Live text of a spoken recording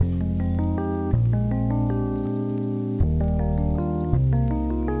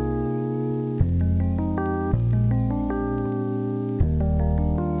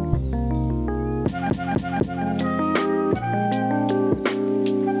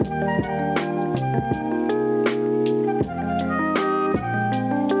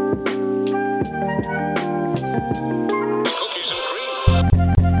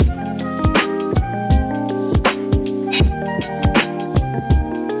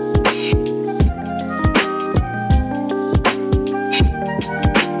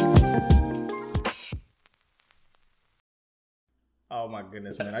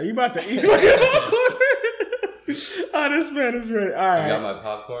goodness, man. Are you about to eat? Oh, this man is ready. All right. I got my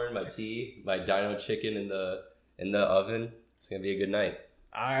popcorn, my tea, my dino chicken in the oven. It's gonna be a good night.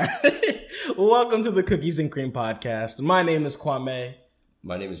 All right. Welcome to the Cookies and Cream Podcast. My name is Kwame.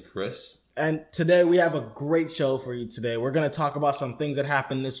 My name is Chris. And today we have a great show for you today. We're going to talk about some things that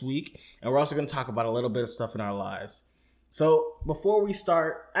happened this week. And we're also going to talk about a little bit of stuff in our lives. So before we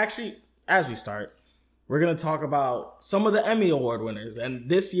start, actually, as we start, we're going to talk about some of the Emmy Award winners. And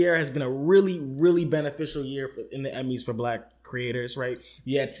this year has been a really, really beneficial year in the Emmys for Black creators, right?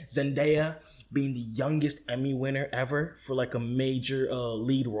 You had Zendaya being the youngest Emmy winner ever for like a major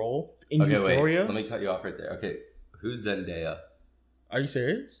lead role in Euphoria. Wait, let me cut you off right there. Okay, who's Zendaya? Are you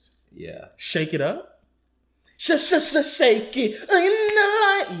serious? Yeah. Shake It Up? Shake it in the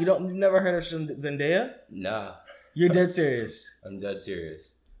light. You never heard of Zendaya? Nah. You're dead serious. I'm dead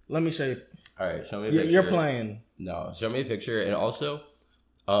serious. Let me show you. All right, show me a picture. You're playing. No, show me a picture. And also,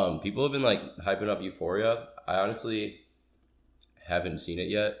 people have been like hyping up Euphoria. I honestly haven't seen it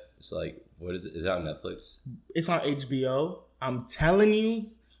yet. It's like, what is it? Is it on Netflix? It's on HBO. I'm telling you,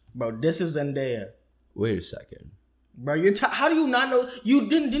 bro, this is Zendaya. Wait a second. Bro, how do you not know?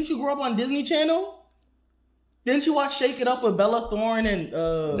 Didn't you grow up on Disney Channel? Didn't you watch Shake It Up with Bella Thorne and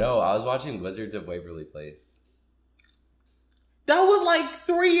No, I was watching Wizards of Waverly Place. That was like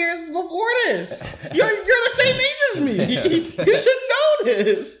 3 years before this. You're the same age as me. You should know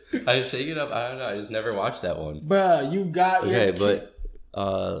this. I Shake It Up, I don't know, I just never watched that one. Bruh, you got okay, but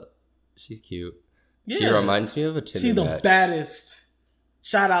she's cute. Yeah. She reminds me of a Tinder She's the match. baddest.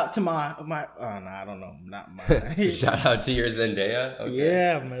 Shout out to my oh no, I don't know, not mine. Shout out to your Zendaya. Okay.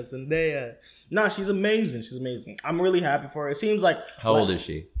 Yeah, my Zendaya. No, she's amazing. She's amazing. I'm really happy for her. It seems like how old is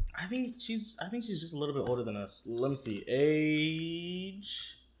she? I think she's just a little bit older than us. Let me see.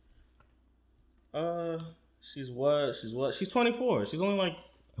 Age. She's what? She's 24. She's only like.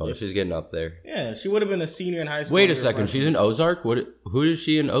 Oh, she's getting up there. Yeah, she would have been a senior in high school. Wait a second. She's in Ozark. Who is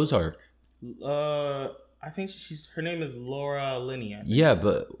she in Ozark? I think her name is Laura Linney. Yeah,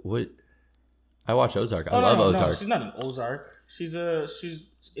 but what? I watch Ozark. I love Ozark. No, she's not in Ozark.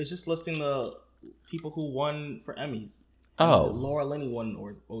 It's just listing the people who won for Emmys. Oh, Laura Linney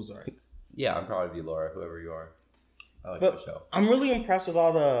won Ozark. Yeah, I'm proud of you, Laura. Whoever you are, I like the show. I'm really impressed with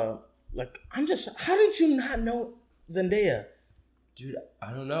all the how did you not know Zendaya? Dude,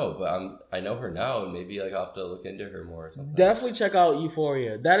 I don't know, but I know her now, and maybe I'll have to look into her more or something. Definitely check out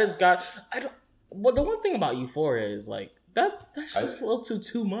Euphoria. That has got But the one thing about Euphoria is like that's just a little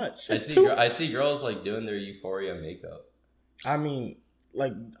too much. I see girls like doing their Euphoria makeup. I mean,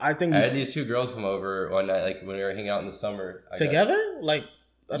 like I think I had these two girls come over one night, like when we were hanging out in the summer. Together, like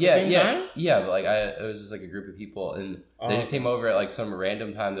at the same time. Yeah, but like it was just like a group of people, and they just came over at like some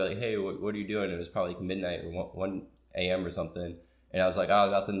random time. They're like, "Hey, what are you doing?" It was probably like midnight or 1 a.m. or something. And I was like, "Oh,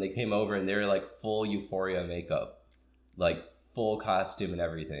 nothing." They came over and they were like full Euphoria makeup, like full costume and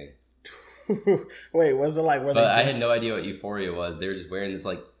everything. Wait, was it like? But I had no idea what Euphoria was. They were just wearing this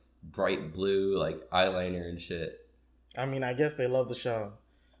like bright blue like eyeliner and shit. I mean, I guess they love the show.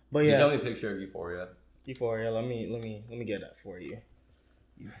 But Can you tell me a picture of Euphoria? Euphoria. Let me get that for you.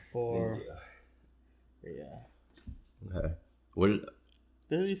 Euphoria. Yeah. Okay. What?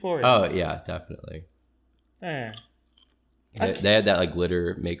 This is Euphoria. Oh yeah, definitely. Yeah. They had that like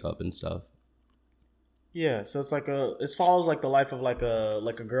glitter makeup and stuff. Yeah, so it's like it follows like the life of like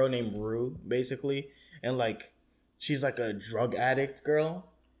a girl named Rue, basically, and like she's like a drug addict girl,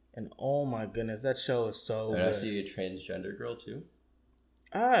 and oh my goodness, that show is so good. I see a transgender girl too.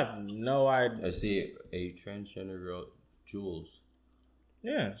 I have no idea. I see a transgender girl, Jules.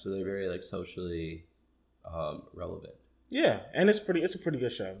 Yeah. So they're very like socially relevant. Yeah, and it's a pretty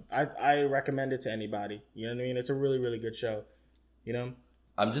good show. I recommend it to anybody. You know what I mean? It's a really, really good show. You know?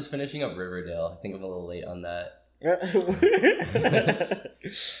 I'm just finishing up Riverdale. I think I'm a little late on that.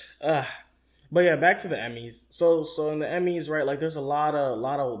 But yeah, back to the Emmys. So in the Emmys, right, like there's a lot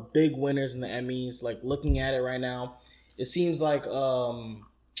of big winners in the Emmys. Like looking at it right now, it seems like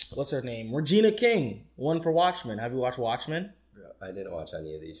what's her name? Regina King won for Watchmen. Have you watched Watchmen? I didn't watch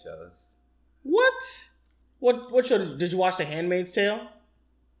any of these shows. What show did you watch? The Handmaid's Tale?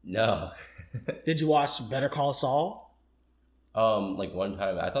 No. Did you watch Better Call Saul? Like one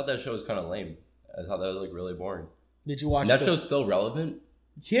time, I thought that show was kind of lame. I thought that was like really boring. Did you watch that show's still relevant?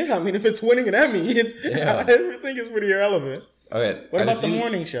 Yeah, I mean, if it's winning an Emmy, everything is pretty irrelevant. Okay. What about the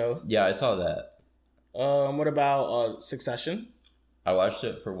morning show? Yeah, I saw that. What about Succession? I watched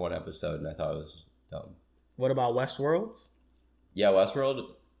it for one episode and I thought it was dumb. What about Westworld? Yeah,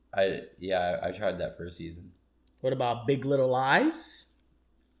 Westworld. I tried that for a season. What about Big Little Lies?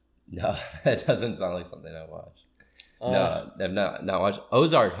 No, that doesn't sound like something I watch. No, I've not watched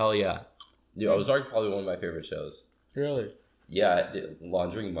Ozark. Hell yeah, dude, Ozark probably one of my favorite shows. Really? Yeah, dude,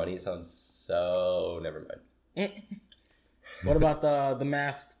 laundering money sounds so. Never mind. What about the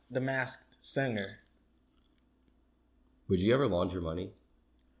masked singer? Would you ever launder money?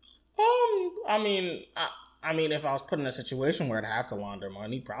 I mean, if I was put in a situation where I'd have to launder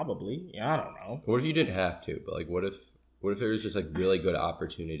money, probably. Yeah, I don't know. What if you didn't have to? But like, what if there was just like really good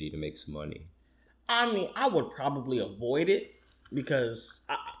opportunity to make some money? I mean, I would probably avoid it because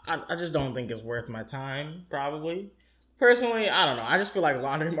I just don't think it's worth my time. Probably, personally, I don't know. I just feel like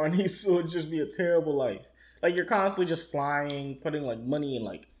laundering money would just be a terrible life. Like you're constantly just flying, putting like money in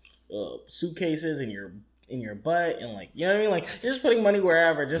like suitcases in your butt, and like, you know what I mean? Like you're just putting money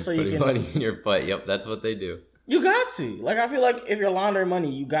wherever just so you can money in your butt. Yep, that's what they do. You got to. Like I feel like if you're laundering money,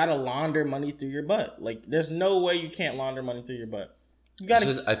 you gotta launder money through your butt. Like there's no way you can't launder money through your butt. You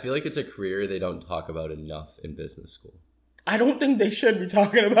gotta. I feel like it's a career they don't talk about enough in business school. I don't think they should be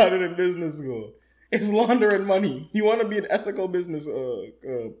talking about it in business school. It's laundering money. You want to be an ethical business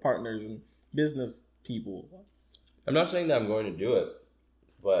partners and business people. I'm not saying that I'm going to do it,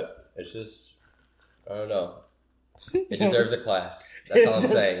 but it's just, I don't know. It deserves a class. That's all I'm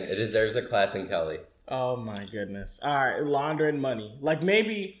saying. It deserves a class in Kelly. Oh my goodness. All right, laundering money. Like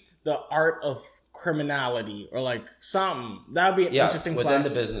maybe the art of criminality or like something. That would be an interesting class. Within the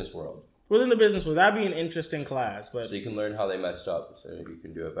business world. Within the business world. That would be an interesting class. But so you can learn how they messed up so maybe you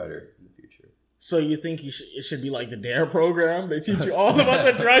can do it better in the future. So you think it should be like the DARE program? They teach you all about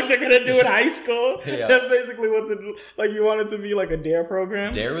the drugs you're gonna do in high school. Yeah. That's basically what you want it to be, like a DARE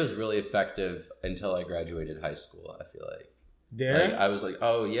program. DARE was really effective until I graduated high school. I feel like DARE. Like, I was like,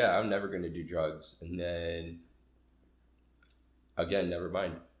 oh yeah, I'm never gonna do drugs, and then again, never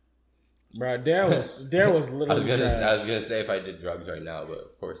mind. Bro, DARE was literally. I was gonna say if I did drugs right now, but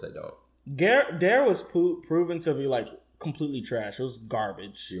of course I don't. DARE was proven to be like completely trash. It was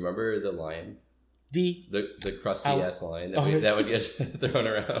garbage. Do you remember the line? The crusty ass line that would get thrown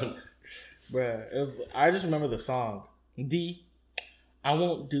around. Bruh, I just remember the song. D, I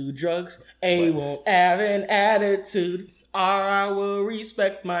won't do drugs. A, won't have an attitude. R, I will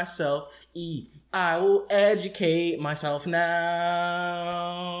respect myself. E, I will educate myself now.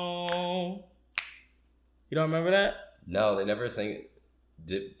 You don't remember that? No, they never sang it.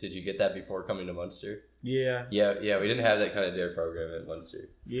 Did you get that before coming to Munster? Yeah. Yeah, we didn't have that kind of DARE program at Munster.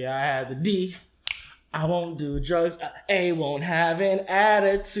 Yeah, I had the D. I won't do drugs. A, won't have an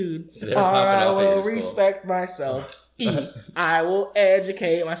attitude. R, I will respect myself. E, I will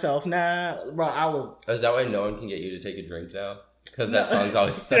educate myself now. Bro, Is that why no one can get you to take a drink now? Because that song's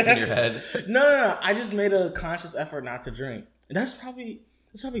always stuck in your head? No. I just made a conscious effort not to drink. And that's probably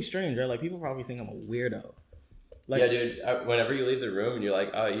strange, right? Like, people probably think I'm a weirdo. Like, yeah, dude. Whenever you leave the room and you're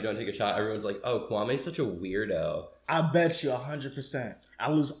like, oh, you don't take a shot, everyone's like, oh, Kwame's such a weirdo. I bet you 100%. I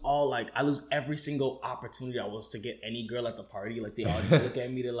lose every single opportunity I was to get any girl at the party. Like, they all just look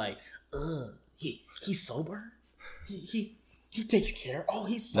at me. They're like, he's sober? He takes care? Oh,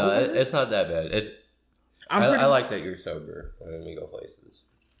 he's sober? No, it's not that bad. I like that you're sober when we go places.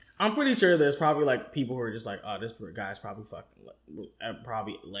 I'm pretty sure there's probably, like, people who are just like, oh, this guy's probably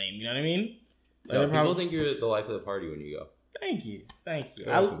probably lame. You know what I mean? Like, people think you're the life of the party when you go. Thank you.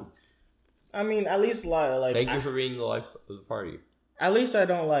 I mean, at least like. Thank you for being the life of the party. At least I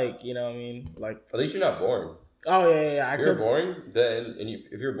don't like, you know what I mean? Like. At least you're not boring. Oh yeah. If you're boring,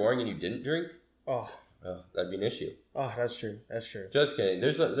 if you're boring and you didn't drink, that'd be an issue. Oh, that's true. Just kidding.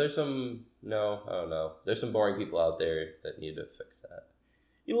 There's some I don't know. There's some boring people out there that need to fix that.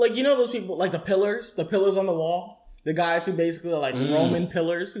 Like, you know those people, like the pillars on the wall. The guys who basically are like Roman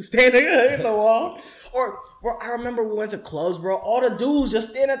pillars who stand at the wall. Or, bro, I remember we went to clubs, bro. All the dudes just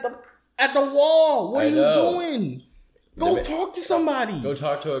stand at the wall. What are you doing? Go talk to somebody. Go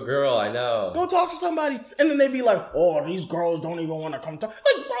talk to a girl, I know. Go talk to somebody. And then they be like, oh, these girls don't even want to come talk.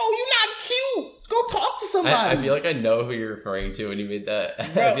 Like, bro, you're not cute. Go talk to somebody. I feel like I know who you're referring to when you made that.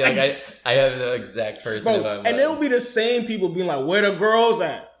 Bro, I feel like I have the exact person in my mind. And it'll be the same people being like, where the girls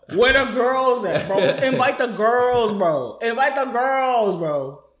at? Where the girls at, bro? Invite the girls, bro. Invite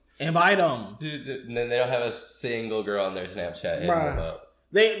them. Dude, and then they don't have a single girl on their Snapchat. Bro.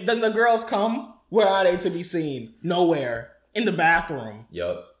 Then the girls come. Where are they to be seen? Nowhere. In the bathroom.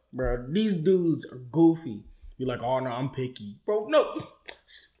 Yup. Bro, these dudes are goofy. You're like, oh no, I'm picky. Bro, no.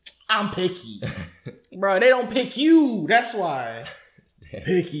 I'm picky. Bro, they don't pick you. That's why. Damn.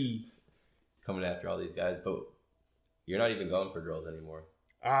 Picky. Coming after all these guys, but you're not even going for girls anymore.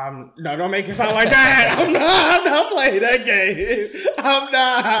 No, don't make it sound like that. I'm not playing that game. I'm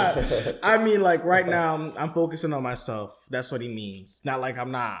not. I mean, like, right now, I'm focusing on myself. That's what he means. Not like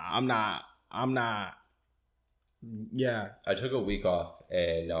I'm not. Yeah. I took a week off,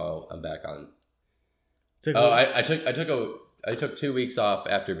 and now I'm back on. I took 2 weeks off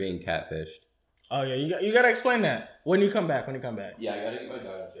after being catfished. Oh yeah, you gotta explain that when you come back. Yeah, I gotta get my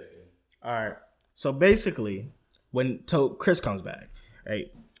dog chicken. All right. So basically, Chris comes back,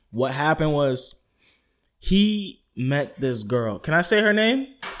 right? What happened was he met this girl. Can I say her name?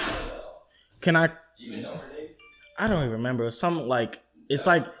 Do you even know her name? I don't even remember. Something like it's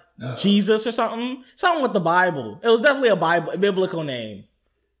like Jesus or something. Something with the Bible. It was definitely a biblical name.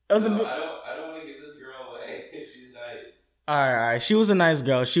 It was I don't want to give this girl away. She's nice. All right. She was a nice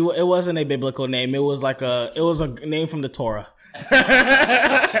girl. It wasn't a biblical name. It was a name from the Torah.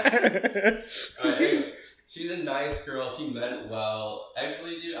 Anyway, she's a nice girl. She meant well.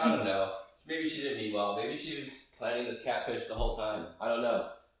 Actually, dude, I don't know. Maybe she didn't mean well. Maybe she was planning this catfish the whole time. I don't know.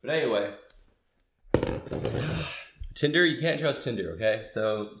 But anyway, Tinder, you can't trust Tinder, okay?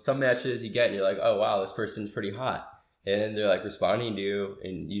 So some matches you get and you're like, oh wow, this person's pretty hot. And they're like responding to you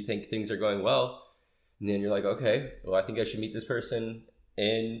and you think things are going well. And then you're like, okay, well, I think I should meet this person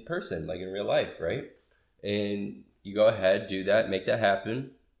in person, like in real life, right? And you go ahead, do that, make that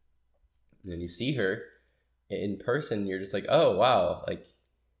happen. And then you see her in person, you're just like, oh wow, like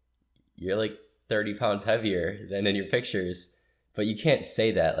you're like 30 pounds heavier than in your pictures. But you can't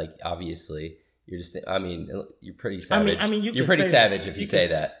say that, like, obviously. You're just, you're pretty savage. You're pretty savage if you say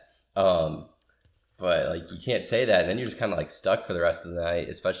that. But, like, you can't say that. And then you're just kind of, like, stuck for the rest of the night,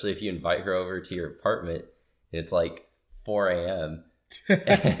 especially if you invite her over to your apartment and it's, like, 4 a.m.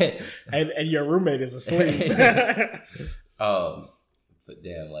 and your roommate is asleep. But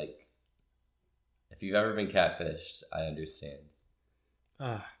damn, like, if you've ever been catfished, I understand.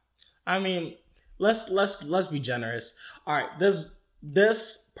 Let's be generous. All right,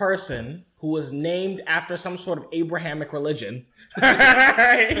 this person who was named after some sort of Abrahamic religion,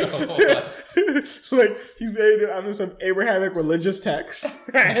 right? Like he's named after some Abrahamic religious text,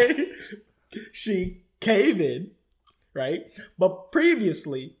 right? She came in, right? But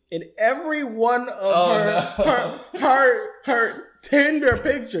previously, in every one of her Tinder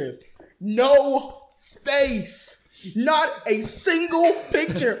pictures, no face. Not a single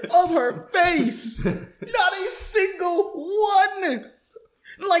picture of her face. Not a single one.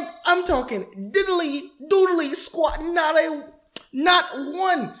 Like, I'm talking diddly, doodly, squat. Not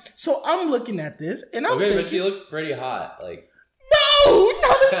one. So I'm looking at this and I'm thinking, but she looks pretty hot. Like, no,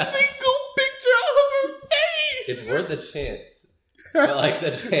 not a single picture of her face. It's worth a chance. But, like,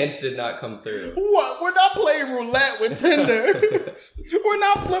 the chance did not come through. What? We're not playing roulette with Tinder. We're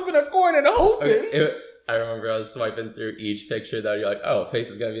not flipping a coin and hoping. I remember I was swiping through each picture that you're like, oh, face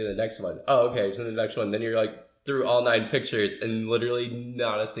is going to be the next one. Oh, okay, so the next one. Then you're like through all 9 pictures and literally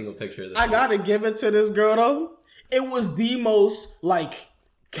not a single picture of this. I got to give it to this girl though. It was the most like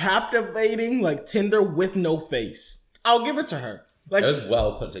captivating like Tinder with no face. I'll give it to her. Like, it was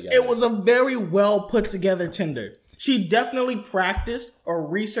well put together. It was a very well put together Tinder. She definitely practiced or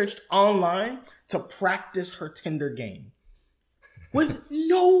researched online to practice her Tinder game with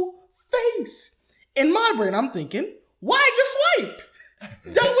no face. In my brain, I'm thinking, why'd you swipe?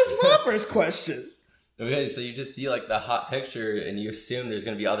 That was my first question. Okay, so you just see like the hot picture and you assume there's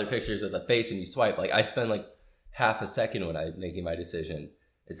going to be other pictures with a face and you swipe. Like I spend like half a second when I'm making my decision.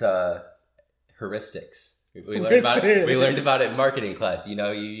 It's heuristics. We learned about it in marketing class. You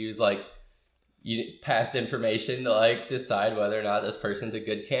know, you use like past information to like decide whether or not this person's a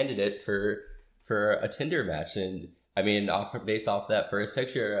good candidate for a Tinder match. And I mean, based off that first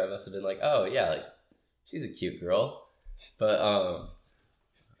picture, I must have been like, oh yeah, like she's a cute girl. But I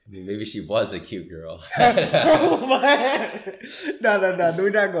mean, maybe she was a cute girl. No. We're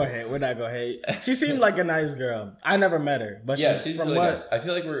not gonna hate. She seemed like a nice girl. I never met her, but yeah, she's really nice. I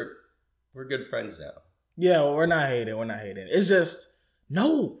feel like we're good friends now. Yeah, well, we're not hating. It's just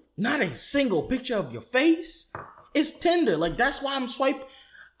no, not a single picture of your face. It's Tinder. Like that's why I'm swiping.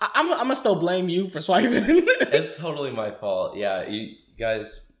 I'm gonna still blame you for swiping. It's totally my fault. Yeah, you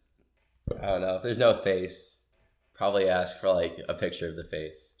guys. I don't know if there's no face. Probably ask for like a picture of the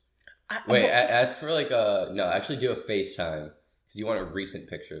face. Ask for like actually do a FaceTime because you want a recent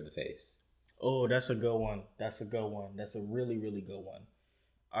picture of the face. Oh, that's a good one. That's a really, really good one.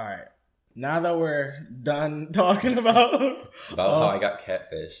 All right. Now that we're done talking about how I got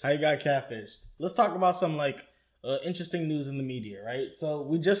catfished. How you got catfished. Let's talk about some like interesting news in the media, right? So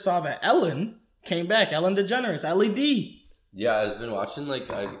we just saw that Ellen came back. Ellen DeGeneres, LED. Yeah, I've been watching like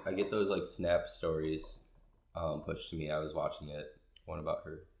I get those like Snap stories pushed to me. I was watching it. One about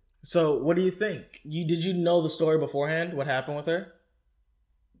her. So what do you think? Did you know the story beforehand? What happened with her?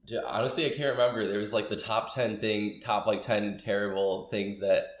 Yeah, honestly, I can't remember. There was like the top 10 terrible things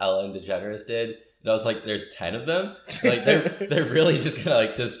that Ellen DeGeneres did. And I was like, there's 10 of them? Like, they're really just gonna,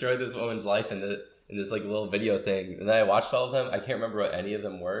 like, destroy this woman's life in this, like, little video thing. And then I watched all of them. I can't remember what any of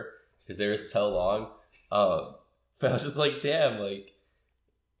them were, because they were so long. But I was just like, damn, like,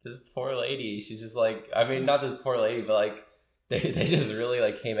 this poor lady, she's just like, I mean, not this poor lady, but, like, they just really,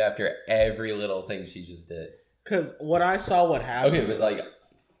 like, came after every little thing she just did. Because what happened. Okay, but, like,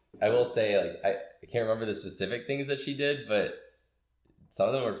 I will say, like, I can't remember the specific things that she did, but some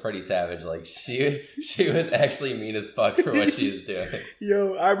of them were pretty savage. Like, she was actually mean as fuck for what she was doing.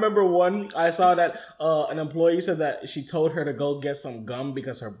 Yo, I remember I saw that an employee said that she told her to go get some gum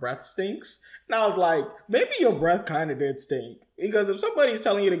because her breath stinks. And I was like, maybe your breath kind of did stink. Because if somebody's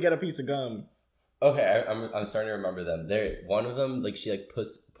telling you to get a piece of gum. Okay, I'm starting to remember them. One of them, like, she, like,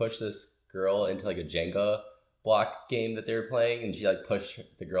 pushed this girl into, like, a Jenga block game that they were playing, and she, like, pushed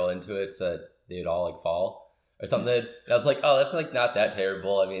the girl into it so that they would all, like, fall or something. And I was like, oh, that's, like, not that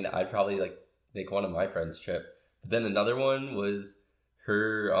terrible. I mean, I'd probably, like, make one of my friends trip. But then another one was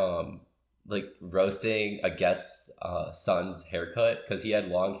her like, roasting a guest's son's haircut because he had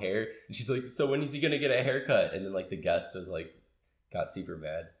long hair, and she's like, so when is he gonna get a haircut? And then, like, the guest was like, got super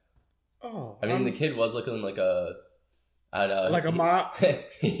mad. Oh, I mean, the kid was looking like a, I don't know, like a mop.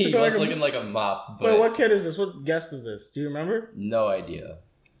 He was looking like a mop. But wait, what kid is this? What guest is this? Do you remember? No idea.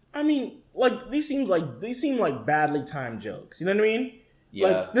 I mean, like, these seem like badly timed jokes. You know what I mean? Yeah.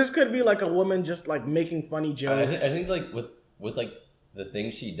 Like, this could be like a woman just, like, making funny jokes. I think like with like the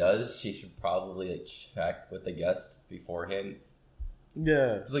things she does, she should probably, like, check with the guests beforehand.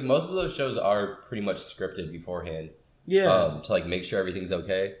 Yeah. Because, like, most of those shows are pretty much scripted beforehand. Yeah. To, like, make sure everything's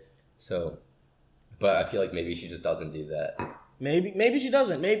okay. So, but I feel like maybe she just doesn't do that. Maybe she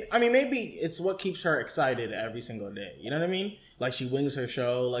doesn't. Maybe it's what keeps her excited every single day. You know what I mean? Like, she wings her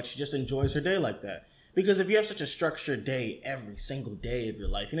show. Like, she just enjoys her day like that. Because if you have such a structured day every single day of your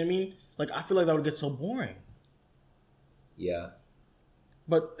life, you know what I mean? Like, I feel like that would get so boring. Yeah.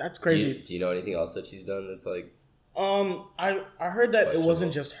 But that's crazy. Do you know anything else that she's done that's, like... I heard that it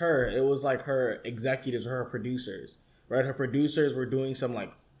wasn't just her. It was, like, her executives or her producers, right? Her producers were doing some,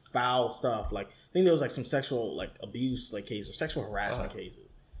 like, foul stuff. Like, I think there was, like, some sexual, like, abuse, like, cases or sexual harassment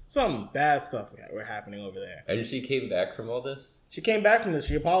cases. Some bad stuff were happening over there. And she came back from all this? She came back from this.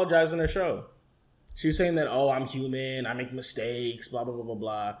 She apologized on her show. She was saying that, oh, I'm human, I make mistakes, blah, blah, blah, blah,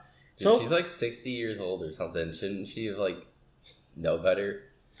 blah. So she's, like, 60 years old or something. Shouldn't she have, like, know better?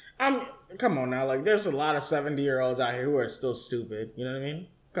 Come on now. Like, there's a lot of 70-year-olds out here who are still stupid. You know what I mean?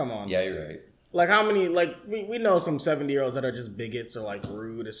 Come on. Yeah, you're right. Like, how many, like, we know some 70-year-olds that are just bigots or, like,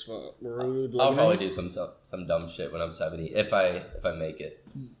 rude as fuck. Rude. Like, I'll probably do some dumb shit when I'm 70, if I make it.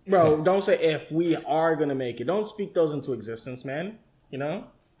 Bro, don't say if. We are going to make it. Don't speak those into existence, man. You know?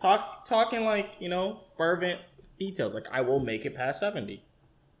 Talking, like, you know, fervent details. Like, I will make it past 70.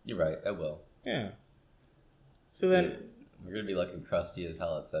 You're right. I will. Yeah. So then... Dude, we're going to be looking crusty as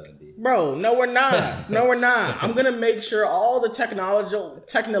hell at 70. Bro, no, we're not. No, we're not. I'm going to make sure all the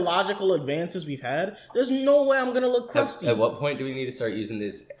technological advances we've had, there's no way I'm going to look crusty. At what point do we need to start using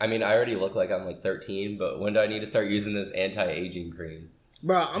this? I mean, I already look like I'm, like, 13, but when do I need to start using this anti-aging cream?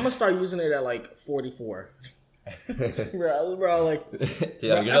 Bro, I'm going to start using it at, like, 44. bro, like...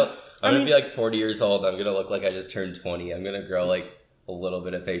 Dude, I'm going to be, like, 40 years old. I'm going to look like I just turned 20. I'm going to grow, like, a little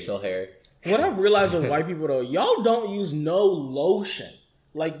bit of facial hair. What I've realized with white people, though, y'all don't use no lotion.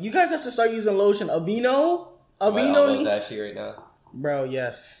 Like, you guys have to start using lotion. Aveeno? Am I almost ashy right now? Bro,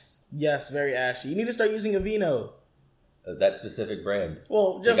 yes. Yes, very ashy. You need to start using Aveeno. That specific brand.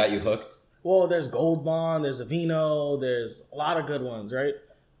 Well, just... They got you hooked? Well, there's Gold Bond, there's Aveeno, there's a lot of good ones, right?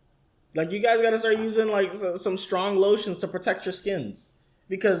 Like, you guys got to start using, like, some strong lotions to protect your skins.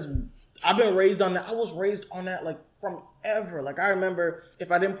 Because I've been raised on that. I was raised on that, like, from ever. Like, I remember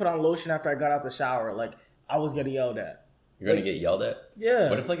if I didn't put on lotion after I got out the shower, like, I was getting yelled at. You're going to get yelled at? Yeah.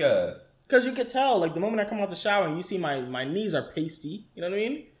 What if, like, a... Because you could tell, like, the moment I come out the shower and you see my knees are pasty. You know what I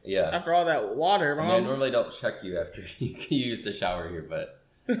mean? Yeah. After all that water. I mean, I normally don't check you after you use the shower here, but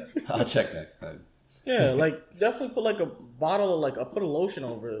I'll check next time. Yeah, like, definitely put, like, a bottle of, like, put a lotion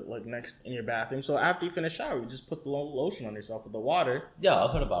over it, like, next in your bathroom. So after you finish shower, you just put the lotion on yourself with the water. Yeah, I'll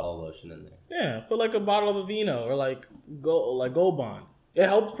put a bottle of lotion in there. Yeah, put, like, a bottle of Aveeno or, like Gold Bond. It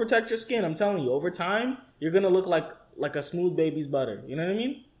helps protect your skin. I'm telling you, over time, you're going to look like a smooth baby's butter. You know what I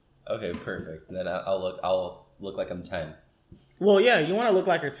mean? Okay, perfect. Then I'll look like I'm 10. Well, yeah, you want to look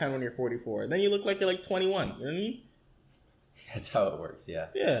like you're 10 when you're 44. Then you look like you're, like, 21. You know what I mean? That's how it works, yeah.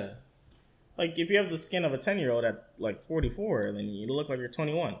 Yeah. Like, if you have the skin of a 10-year-old at, like, 44, then you look like you're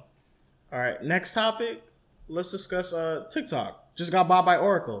 21. All right, next topic. Let's discuss TikTok. Just got bought by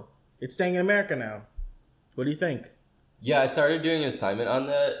Oracle. It's staying in America now. What do you think? Yeah, I started doing an assignment on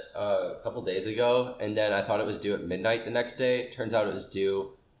that a couple days ago, and then I thought it was due at midnight the next day. Turns out it was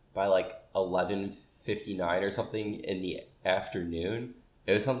due by like 11:59 or something in the afternoon.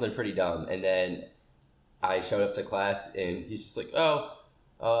 It was something pretty dumb. And then I showed up to class, and he's just like, "Oh,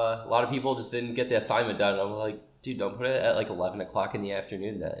 a lot of people just didn't get the assignment done." And I'm like, "Dude, don't put it at like 11 o'clock in the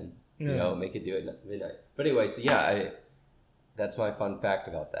afternoon then. You know, make it due at midnight." But anyway, so yeah, that's my fun fact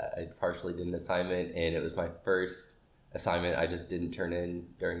about that. I partially did an assignment, and it was my first assignment I just didn't turn in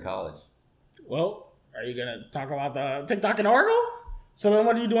during college. Well, are you gonna talk about the TikTok and Oracle? So then,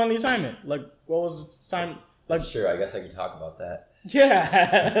 what do you do on the assignment? Like, what was the assignment? Like, Sure, I guess I could talk about that.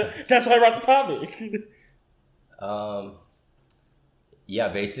 Yeah, that's why I brought the topic. Yeah,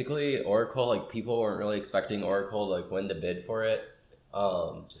 basically Oracle, like people weren't really expecting Oracle to like win the bid for it,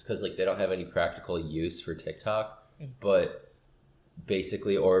 just because like they don't have any practical use for TikTok. But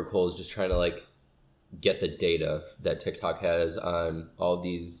basically Oracle is just trying to like get the data that TikTok has on all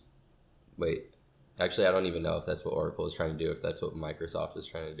these. Wait, actually, I don't even know if that's what Oracle is trying to do. If that's what Microsoft is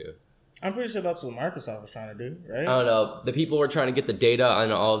trying to do. I'm pretty sure that's what Microsoft was trying to do, right? I don't know. The people were trying to get the data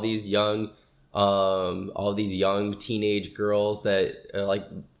on all these young teenage girls that are like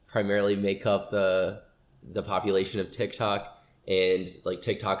primarily make up the population of TikTok, and like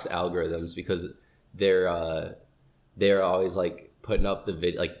TikTok's algorithms, because they're always like putting up the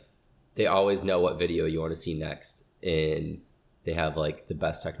video, like they always know what video you want to see next, and they have like the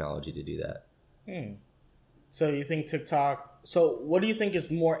best technology to do that. So you think TikTok? So what do you think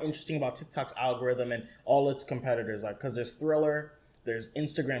is more interesting about TikTok's algorithm and all its competitors? Like, because there's Thriller, there's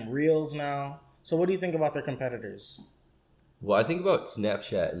Instagram Reels now. So what do you think about their competitors? Well, I think about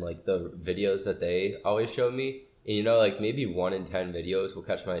Snapchat and like the videos that they always show me. And, you know, like maybe 1 in 10 videos will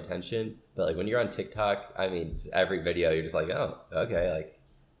catch my attention. But like when you're on TikTok, I mean, every video you're just like, oh, okay, like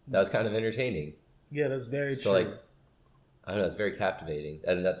that was kind of entertaining. Yeah, that's very true. So like, I don't know, it's very captivating.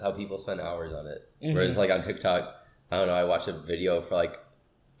 And that's how people spend hours on it. Whereas like on TikTok, I don't know, I watch a video for like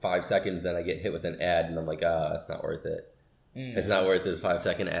 5 seconds, then I get hit with an ad, and I'm like, that's not worth it. It's not worth this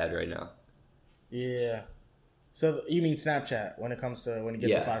 5-second ad right now. Yeah. So you mean Snapchat when it comes to when you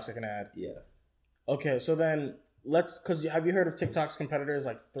get the 5-second ad? Yeah. Okay, so then because have you heard of TikTok's competitors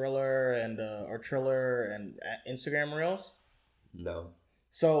like Thriller and or Triller and Instagram Reels? No.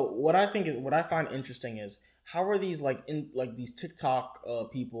 So what I find interesting is how are these these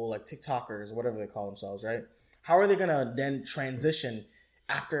TikTok people, like TikTokers, whatever they call themselves, right? How are they gonna then transition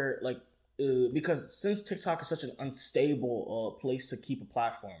after because since TikTok is such an unstable place to keep a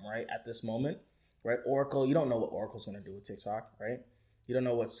platform, right, at this moment, right? Oracle, you don't know what Oracle's gonna do with TikTok, right? You don't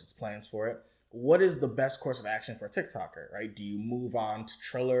know what's its plans for it. What is the best course of action for a TikToker, right? Do you move on to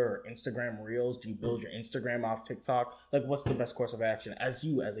Triller or Instagram Reels? Do you build your Instagram off TikTok? Like, what's the best course of action as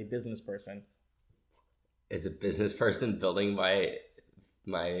a business person? As a business person building my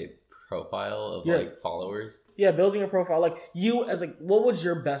profile of like followers? Yeah, building a profile. Like you as what would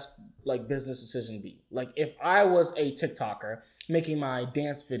your best like business decision be? Like if I was a TikToker making my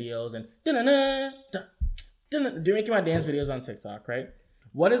dance videos and making my dance videos on TikTok, right?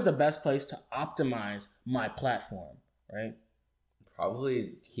 What is the best place to optimize my platform, right?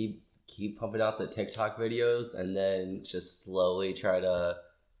 Probably keep pumping out the TikTok videos, and then just slowly try to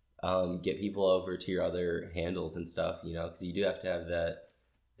get people over to your other handles and stuff, you know, because you do have to have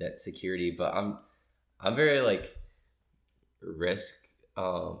that security. But I'm very like risk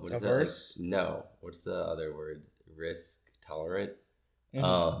what is averse? That? Like, no, what's the other word? Risk tolerant.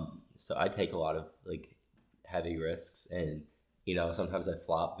 So I take a lot of like heavy risks, and you know, sometimes I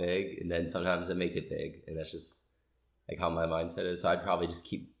flop big, and then sometimes I make it big, and that's just like how my mindset is. So I'd probably just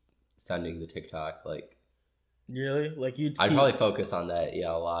keep sending the TikTok, like. Really? Like I'd probably focus on that,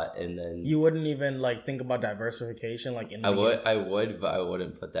 a lot, and then you wouldn't even like think about diversification, like in. I would, but I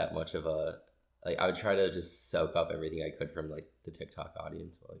wouldn't put that much of a like. I would try to just soak up everything I could from like the TikTok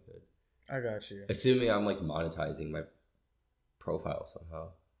audience while I could. I got you. Assuming I'm like monetizing my profile somehow.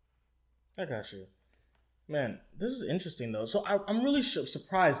 I got you. Man, this is interesting though. So I'm really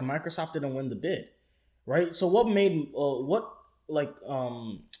surprised Microsoft didn't win the bid, right? So what made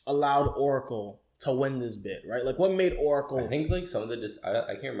allowed Oracle to win this bid, right? Like what made Oracle? I think like some of the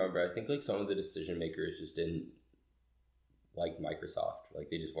I can't remember. I think like some of the decision makers just didn't like Microsoft. Like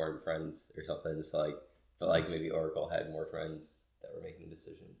they just weren't friends or something. So like, but like maybe Oracle had more friends that were making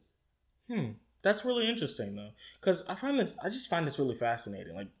decisions. That's really interesting though, because I just find this really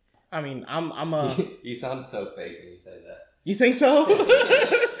fascinating. Like, I mean, I'm a. You sound so fake when you say that. You think so?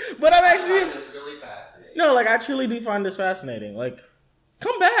 But I'm actually. I find this really fascinating. No, like I truly do find this fascinating. Like,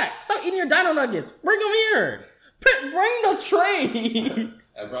 come back! Stop eating your Dino Nuggets. Bring them here. Bring the tray.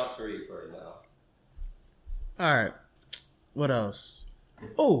 I brought 3 for it now. All right. What else?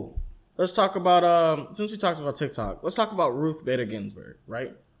 Oh, let's talk about since we talked about TikTok, let's talk about Ruth Bader Ginsburg,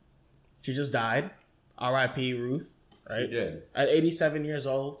 right? She just died. R.I.P. Ruth, right? She did. At 87 years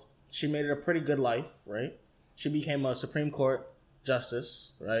old, she made it a pretty good life, right? She became a Supreme Court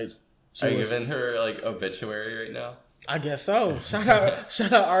justice, right? Are you giving her like obituary right now? I guess so. Shout out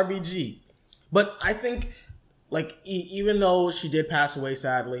RBG. But I think, like, even though she did pass away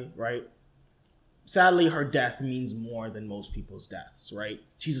sadly, right? Sadly, her death means more than most people's deaths, right?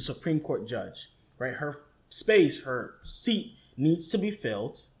 She's a Supreme Court judge, right? Her space, her seat needs to be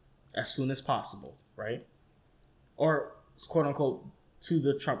filled as soon as possible, right? Or, quote unquote, to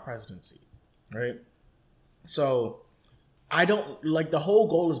the Trump presidency, right? So, I don't, like, the whole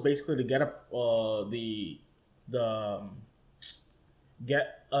goal is basically to get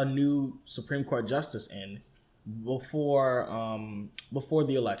get a new Supreme Court justice in before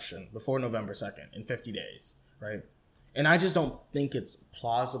the election, before November 2nd, in 50 days, right? And I just don't think it's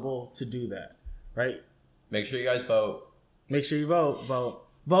plausible to do that, right? Make sure you guys vote. Make sure you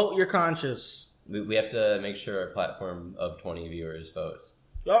vote your conscience. We have to make sure our platform of 20 viewers votes.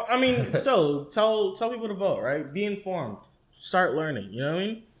 Well, I mean, still, tell people to vote, right? Be informed. Start learning, you know what I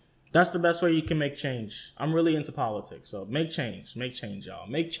mean? That's the best way you can make change. I'm really into politics, so make change, y'all.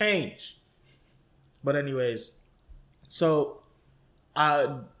 Make change. But anyways, so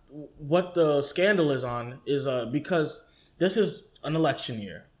what the scandal is on is because this is an election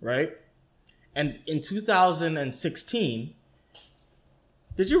year, right? And in 2016,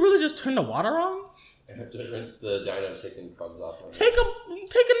 did you really just turn the water on? I have to rinse the dino chicken crumbs off. Take a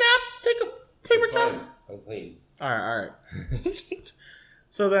nap. Take a paper towel. I'm clean. All right.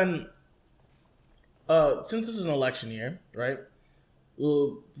 So then, since this is an election year, right?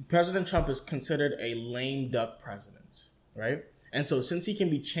 Well, President Trump is considered a lame duck president, right? And so since he can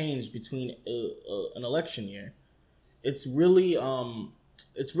be changed between an election year, it's really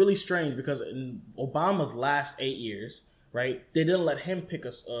strange because in Obama's last 8 years, right, they didn't let him pick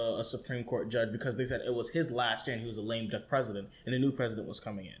a Supreme Court judge because they said it was his last year and he was a lame duck president and a new president was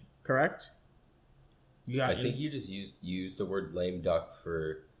coming in. Correct? I think you just used the word lame duck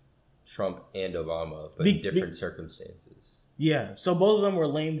for Trump and Obama, but in different circumstances. Yeah, so both of them were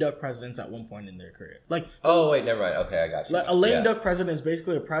lame duck presidents at one point in their career. Like, oh wait, never mind. Okay, I got you. Like a lame duck president is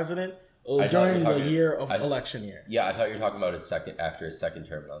basically a president during the year of election year. Yeah, I thought you were talking about after his second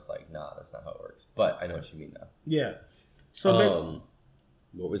term, and I was like, nah, that's not how it works. But I know what you mean now. Yeah. So,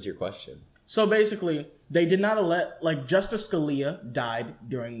 what was your question? So basically, they did not like Justice Scalia died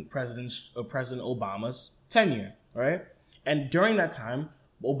during President Obama's tenure, right? And during that time,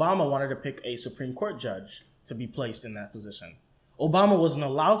 Obama wanted to pick a Supreme Court judge to be placed in that position. Obama wasn't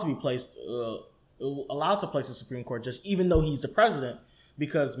allowed to place a Supreme Court judge, even though he's the president,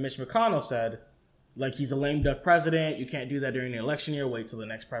 because Mitch McConnell said, like, he's a lame duck president. You can't do that during the election year. Wait till the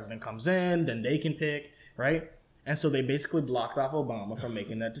next president comes in, then they can pick, right? And so they basically blocked off Obama from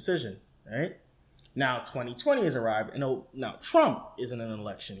making that decision, right? Now 2020 has arrived, and now Trump is in an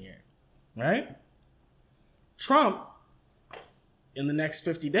election year, right? Trump, in the next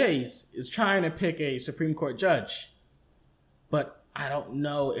 50 days, is trying to pick a Supreme Court judge. But I don't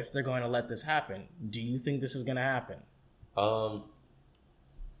know if they're going to let this happen. Do you think this is going to happen? I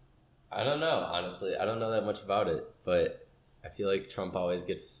don't know, honestly. I don't know that much about it, but I feel like Trump always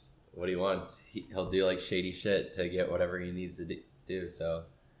gets what he wants. He'll do like shady shit to get whatever he needs to do, so...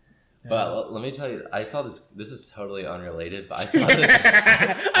 But let me tell you, I saw this. This is totally unrelated, but I saw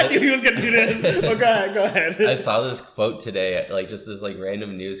this. I knew he was gonna do this. Oh, go ahead. I saw this quote today, like just this like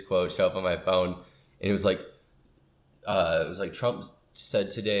random news quote show up on my phone, and it was like Trump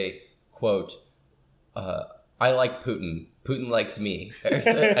said today, quote, "I like Putin. Putin likes me."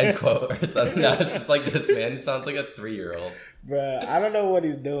 End quote or something. I was just like, this man sounds like a 3-year-old. Bruh, I don't know what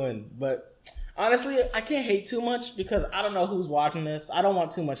he's doing, but. Honestly, I can't hate too much because I don't know who's watching this. I don't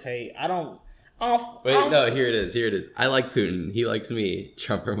want too much hate. No, here it is. I like Putin. He likes me.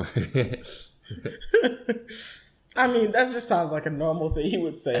 Trump remarks. I mean, that just sounds like a normal thing he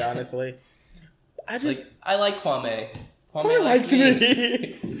would say, honestly. I like Kwame. Kwame likes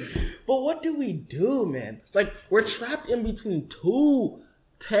me. But what do we do, man? Like, we're trapped in between two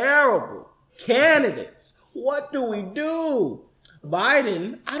terrible candidates. What do we do?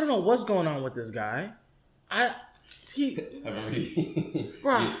 Biden, I don't know what's going on with this guy. I remember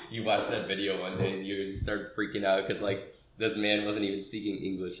you watched that video one day and you started freaking out because like this man wasn't even speaking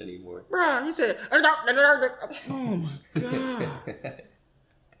English anymore. Bruh, he said, oh my god.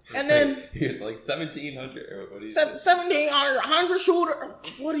 And then he was like 1,700 or what do you 1,700 shooter.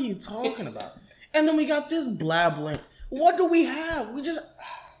 What are you talking about? And then we got this blabbling. What do we have?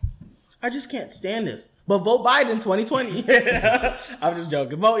 I just can't stand this. But vote Biden 2020. I'm just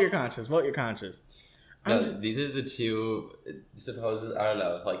joking. Vote your conscience. Vote your conscience. No, these are the two, supposedly, I don't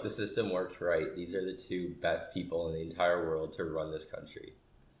know, if like the system worked right, these are the two best people in the entire world to run this country.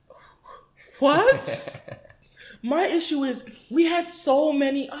 What? My issue is we had so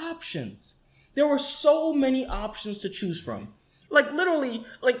many options. There were so many options to choose from. Like literally,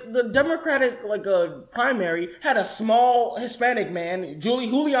 like the Democratic primary had a small Hispanic man,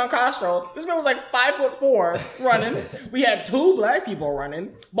 Julian Castro. This man was like 5'4" running. We had 2 black people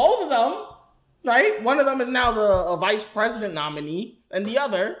running. Both of them, right? One of them is now the vice president nominee, and the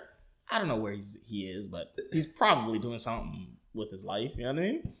other, I don't know where he is, but he's probably doing something with his life. You know what I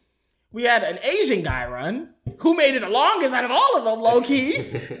mean? We had an Asian guy run who made it the longest out of all of them, low key.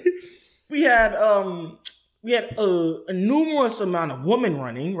 We had a numerous amount of women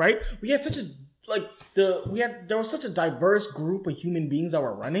running, right? We had such there was such a diverse group of human beings that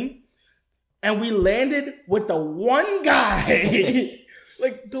were running, and we landed with the one guy,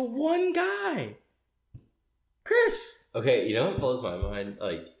 like the one guy, Chris. Okay, you know what blows my mind?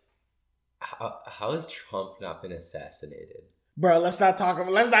 Like, how has Trump not been assassinated? Bro, let's not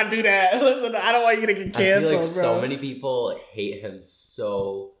do that. Listen, I don't want you to get canceled, I feel like bro. so many people hate him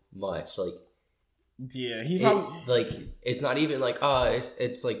so much. Like, yeah, he probably like it's not even like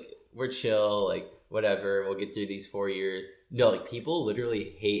it's like we're chill, like whatever, we'll get through these 4 years. No, like people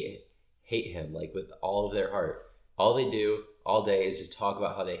literally hate him like with all of their heart. All they do all day is just talk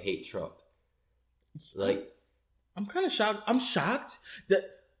about how they hate Trump. Like, I'm kind of shocked. I'm shocked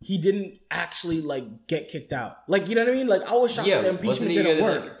that he didn't actually like get kicked out. Like, you know what I mean? Like, I was shocked that the impeachment didn't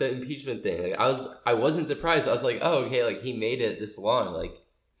work. Like, the impeachment thing. Like, I wasn't surprised. I was like, oh, okay, like he made it this long. Like,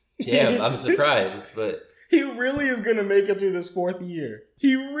 damn, I'm surprised. But he really is gonna make it through this 4th year.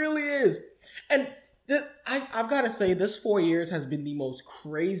 He really is. And I've got to say, this 4 years has been the most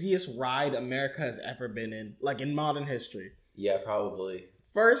craziest ride America has ever been in, like in modern history. Yeah, probably.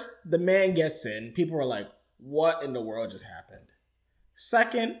 First, the man gets in. People were like, what in the world just happened?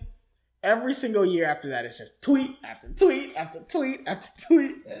 Second, every single year after that, it's just tweet after tweet after tweet after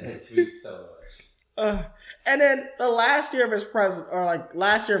tweet. And it tweets so much. And then the last year of his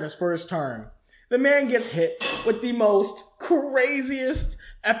last year of his first term, the man gets hit with the most craziest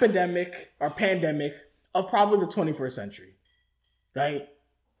epidemic or pandemic of probably the 21st century, right?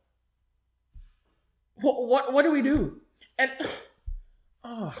 What do we do? And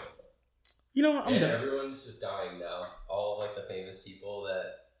you know what? I'm done. Everyone's just dying now. All of like the famous people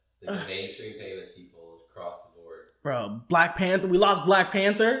the mainstream famous people across the board. Bro, Black Panther. We lost Black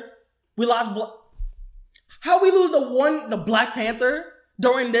Panther. How we lose the Black Panther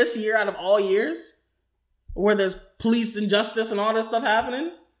during this year out of all years, where there's police injustice and all this stuff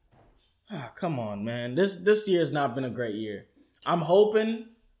happening? Oh, come on, man. This year has not been a great year. I'm hoping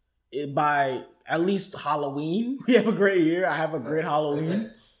by at least Halloween we have a great year. I have a great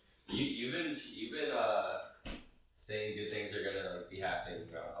Halloween. You've been saying good things are gonna like be happening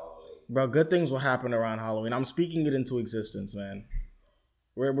around Halloween. Bro, good things will happen around Halloween. I'm speaking it into existence, man.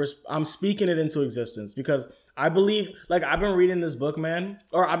 I'm speaking it into existence because I believe, like, I've been reading this book, man,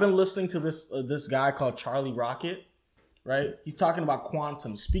 or I've been listening to this guy called Charlie Rocket, right? He's talking about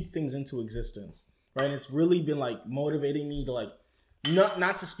quantum, speak things into existence, right? And it's really been like motivating me to like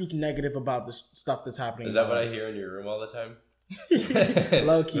not to speak negative about the stuff that's happening. Is that what I hear in your room all the time?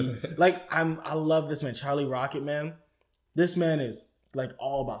 Low key. Like, I love this man, Charlie Rocket, man. This man is like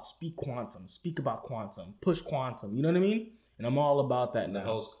all about speak quantum, speak about quantum, push quantum. You know what I mean? And I'm all about that now. The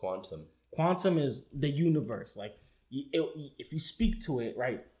hell's quantum? Quantum is the universe. Like, if you speak to it,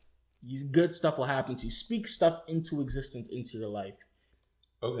 right, good stuff will happen to you. Speak stuff into existence, into your life.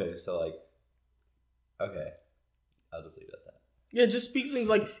 Okay, so like, okay, I'll just leave it at that. Yeah, just speak things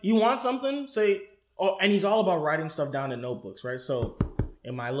like you want something, say. Oh, and he's all about writing stuff down in notebooks, right? So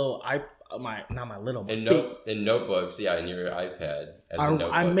in my little in notebooks, yeah, in your iPad.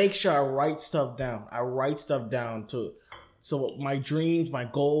 I make sure I write stuff down. So my dreams, my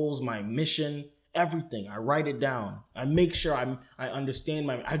goals, my mission, everything. I write it down. I make sure I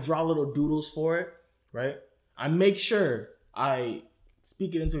understand I draw little doodles for it, right? I make sure I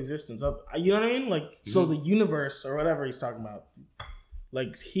speak it into existence. You know what I mean? Like, so the universe or whatever he's talking about,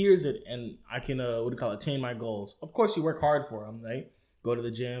 like, hears it and I can, attain my goals. Of course, you work hard for them, right? Go to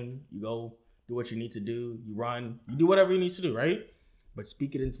the gym, you go do what you need to do, you run, you do whatever you need to do, right? But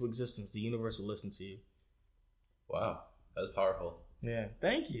speak it into existence. The universe will listen to you. Wow, that was powerful. Yeah,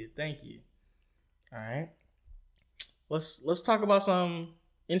 thank you. All right, let's talk about some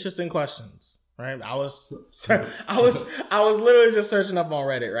interesting questions. Right, I was literally just searching up on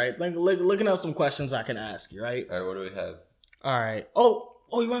Reddit, right? Like looking up some questions I can ask you, right? All right, what do we have? All right. Oh,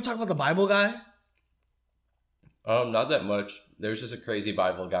 Oh, you want to talk about the Bible guy? Not that much. There's just a crazy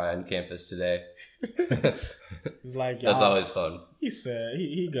Bible guy on campus today. It's like That's always fun. He said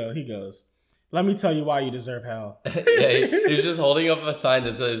he goes. Let me tell you why you deserve hell. Yeah, he's just holding up a sign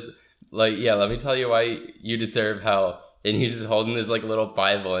that says, like, yeah, let me tell you why you deserve hell. And he's just holding this like little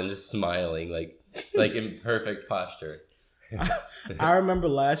Bible and just smiling, like in perfect posture. I remember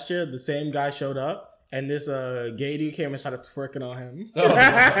last year the same guy showed up and this gay dude came and started twerking on him. Oh,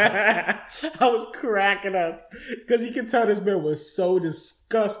 I was cracking up because you could tell this man was so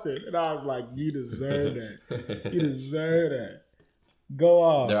disgusted, and I was like, "You deserve that. You deserve that. Go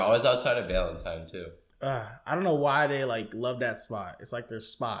off." They're always outside of Valentine too. I don't know why they like love that spot. It's like their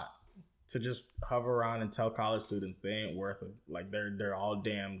spot to just hover around and tell college students they ain't worth it. Like they're all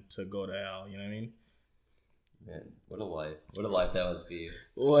damned to go to hell. You know what I mean? Man, what a life! What a life that must be.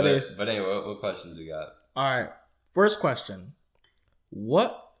 But anyway, what questions we got? All right, first question: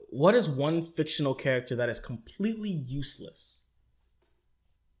 What is one fictional character that is completely useless?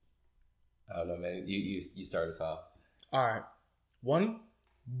 I don't know, man. You start us off. All right, one,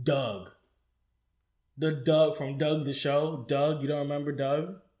 Doug. The Doug from Doug the Show. Doug, you don't remember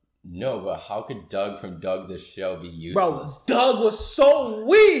Doug? No, but how could Doug from Doug the Show be useless? Bro, Doug was so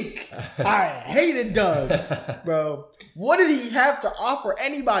weak. I hated Doug. Bro, what did he have to offer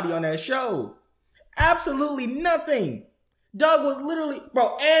anybody on that show? Absolutely nothing. Doug was literally,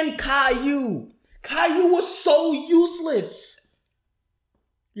 bro, and Caillou. Caillou was so useless.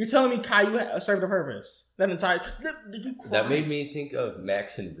 You're telling me Caillou served a purpose? That entire... Did you cry? That made me think of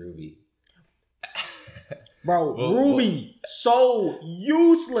Max and Ruby. Bro, Ruby, so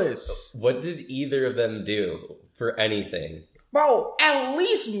useless. What did either of them do for anything? Bro, at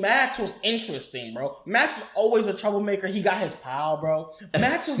least Max was interesting, bro. Max was always a troublemaker. He got his pal, bro.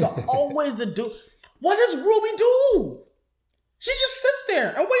 Max was always the dude. What does Ruby do? She just sits there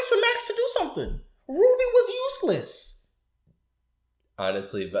and waits for Max to do something. Ruby was useless.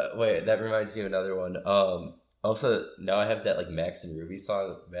 Honestly, but wait, that reminds me of another one. Also, now I have that like Max and Ruby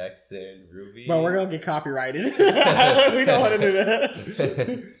song. Max and Ruby. Bro, we're gonna get copyrighted. We don't want to do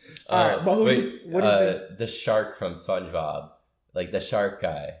that. All right, but what do you think? The shark from SpongeBob, like the shark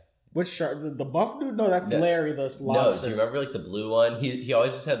guy. Which shark? The buff dude? No, that's Larry the lobster. No, do you remember like the blue one? He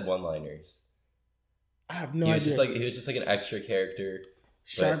always just had one-liners. I have no idea. He was just like an extra character.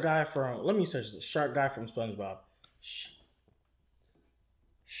 Shark guy from. Let me search this. Shark guy from SpongeBob.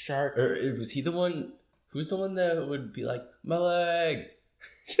 Shark. Or was he the one? Who's the one that would be like, my leg?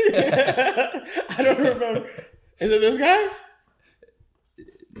 I don't remember. Is it this guy?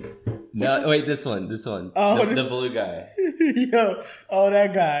 No, wait, this one. Oh, the blue guy. Yo, oh,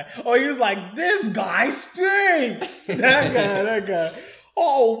 that guy. Oh, he was like, this guy stinks. That guy.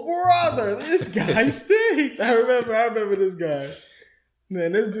 Oh, brother, this guy stinks. I remember this guy.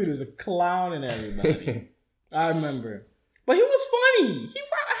 Man, this dude is a clown and everybody. I remember. But he was funny.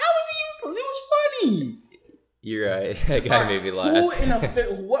 How was he useless? He was funny. You're right. That guy made me laugh.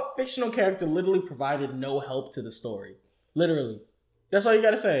 What fictional character literally provided no help to the story? Literally. That's all you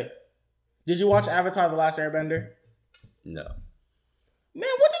gotta say. Did you watch Avatar: The Last Airbender? No. Man,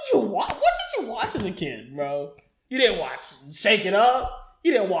 what did you watch? What did you watch as a kid, bro? You didn't watch Shake It Up.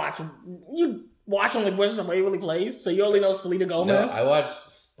 You didn't watch. You watch only Where's the Waverly Place, so you only know Selena Gomez. No, I watched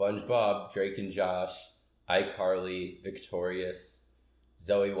SpongeBob, Drake and Josh, iCarly, Victorious,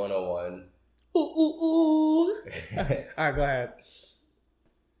 Zoe 101. Ooh, ooh, ooh. All right, go ahead.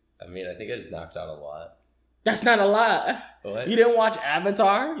 I mean, I think I just knocked out a lot. That's not a lot. What? You didn't watch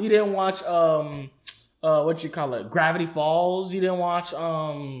Avatar? You didn't watch what you call it? Gravity Falls? You didn't watch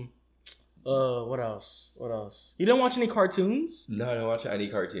what else? You didn't watch any cartoons? No, I don't watch any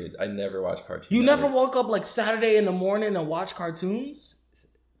cartoons. I never watch cartoons. You never woke up like Saturday in the morning and watch cartoons?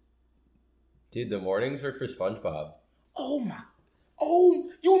 Dude, the mornings were for SpongeBob. Oh,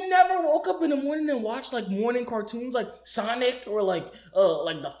 you never woke up in the morning and watched like morning cartoons like Sonic or like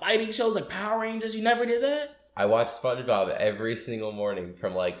the fighting shows like Power Rangers? You never did that? I watched SpongeBob every single morning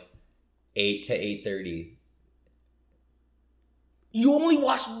from like 8 to 8:30. You only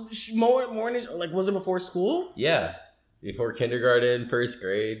watched mornings, like was it before school? Yeah. Before kindergarten, first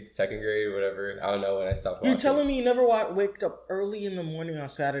grade, second grade, whatever. I don't know when I stopped watching. You're telling me you never waked up early in the morning on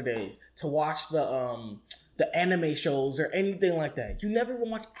Saturdays to watch the anime shows or anything like that? You never even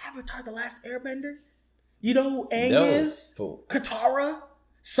watched Avatar: The Last Airbender? You know who Aang is? Katara?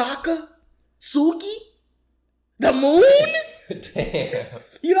 Sokka? Suki? The moon? Damn.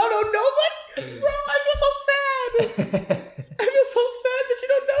 You don't know nobody? Bro, I feel so sad. I feel so sad that you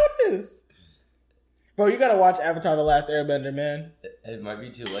don't know this. Bro, you gotta watch Avatar: The Last Airbender, man. It might be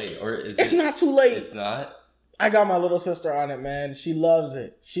too late. Or is It's not too late. It's not? I got my little sister on it, man. She loves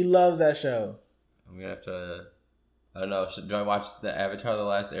it. She loves that show. I'm gonna have to. I don't know. Do I watch the Avatar: The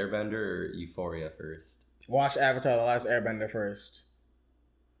Last Airbender or Euphoria first? Watch Avatar: The Last Airbender first.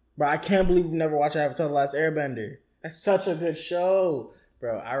 Bro, I can't believe you've never watched Avatar: The Last Airbender. That's such a good show.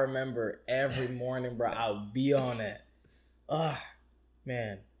 Bro, I remember every morning, bro, I'll be on it. Ugh,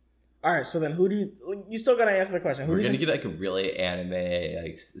 man. All right, so then who do you still got to answer the question. We're going to get like a really anime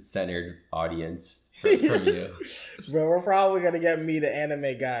like centered audience from you. Bro, we're probably going to get me the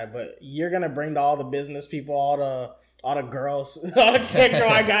anime guy, but you're going to bring all the business people, all the girls, all the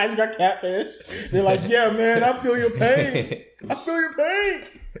girl guys got catfished. They're like, yeah, man, I feel your pain. I feel your pain.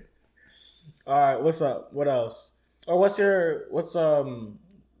 All right, what's up? What else? Or what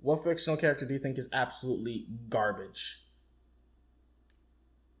fictional character do you think is absolutely garbage?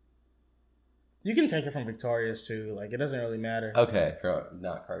 You can take it from Victorious too. Like, it doesn't really matter. Okay,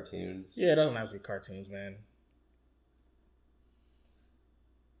 not cartoons. Yeah, it doesn't have to be cartoons, man.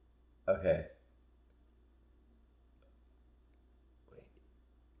 Okay. Wait.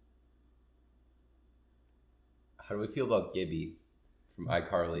 How do we feel about Gibby from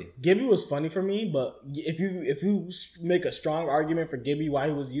iCarly? Gibby was funny for me, but if you make a strong argument for Gibby why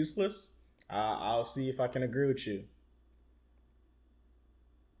he was useless, I'll see if I can agree with you.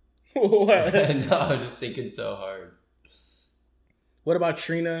 What? No, I'm just thinking so hard. What about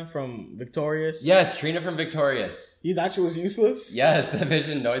Trina from Victorious? Yes, Trina from Victorious. You thought she was useless? Yes, that bitch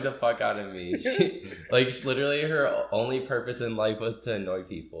annoyed the fuck out of me. Literally her only purpose in life was to annoy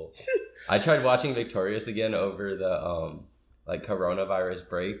people. I tried watching Victorious again over the coronavirus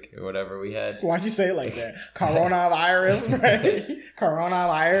break or whatever we had. Why'd you say it like that? Coronavirus break?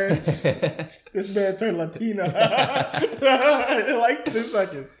 Coronavirus? This man turned Latina in like 2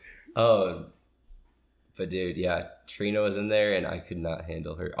 seconds. But dude, yeah, Trina was in there and I could not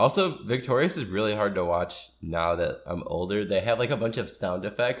handle her. Also, Victorious is really hard to watch now that I'm older. They have like a bunch of sound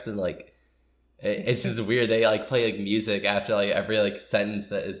effects and like it's just weird. They like play like music after like every like sentence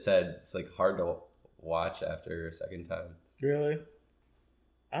that is said. It's like hard to watch after a second time. Really?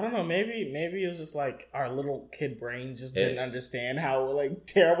 I don't know. Maybe it was just like our little kid brain just didn't understand how like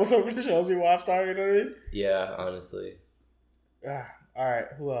terrible some of the shows we watched are. You know what I mean? Yeah, honestly. All right,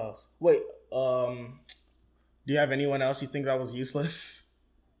 who else? Wait, do you have anyone else you think that was useless?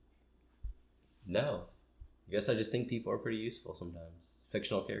 No. I guess I just think people are pretty useful sometimes.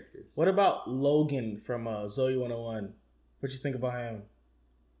 Fictional characters. What about Logan from Zoe 101? What'd you think about him?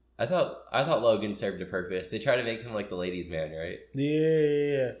 I thought Logan served a purpose. They try to make him like the ladies' man, right?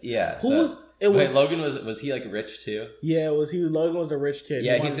 Yeah. Yeah. Wait, Logan was he like rich too? Yeah, Logan was a rich kid.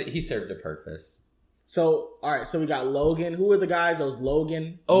 Yeah, he served a purpose. So, all right, so we got Logan. Who were the guys? That was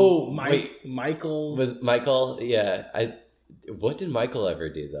Logan. Oh, Michael. Was Michael? Yeah. What did Michael ever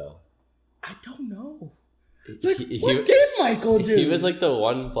do though? I don't know. Like, what did Michael do? He was like the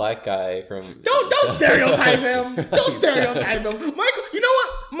one black guy from. Don't stereotype him. Don't stereotype him. Michael. You know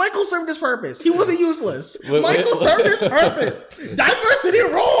what? Michael served his purpose. He wasn't useless. Michael served his purpose. Diversity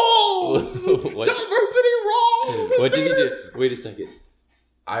rules. Diversity rules. What did he do? Wait a second.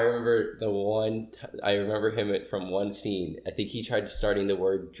 I remember him from one scene. I think he tried starting the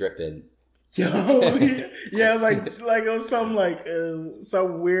word drippin'. Yo, yeah, it was like it was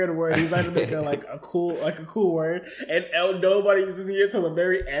some weird word. He was trying to make a cool word, and nobody was using it till the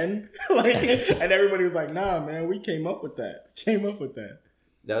very end. And everybody was like, "Nah, man, we came up with that.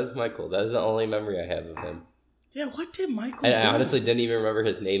 That was Michael. That was the only memory I have of him. Yeah, what did Michael? And I honestly didn't even remember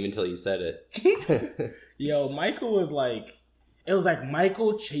his name until you said it. Yo, Michael was it was like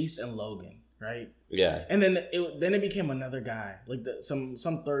Michael, Chase, and Logan, right? Yeah. And then it became another guy, like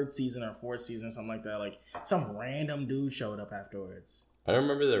some third season or fourth season or something like that. Like some random dude showed up afterwards. I don't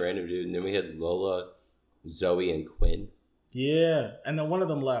remember the random dude. And then we had Lola, Zoe, and Quinn. Yeah, and then one of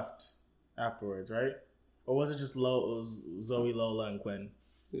them left afterwards, right? Or was it just it was Zoe, Lola, and Quinn?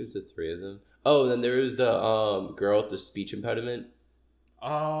 It was the three of them. Oh, then there was the girl with the speech impediment.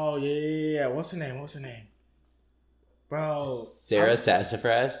 Oh yeah. What's her name? Bro, Sarah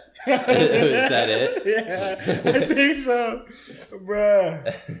Sassafras? Was that it? Yeah, I think so.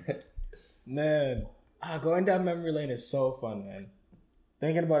 Bruh. Man. Going down memory lane is so fun, man.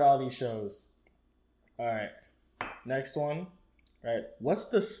 Thinking about all these shows. Alright. Next one. Right. What's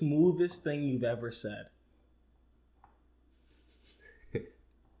the smoothest thing you've ever said? I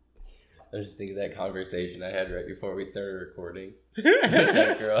was just thinking of that conversation I had right before we started recording.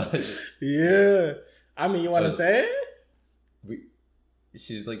 That girl. Yeah. I mean, you want to say it?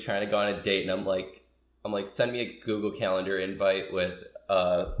 She's like trying to go on a date, and I'm like, send me a Google Calendar invite with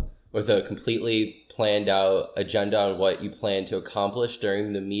a completely planned out agenda on what you plan to accomplish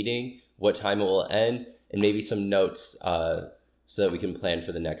during the meeting, what time it will end, and maybe some notes so that we can plan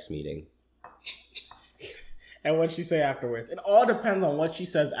for the next meeting. And what she say afterwards? It all depends on what she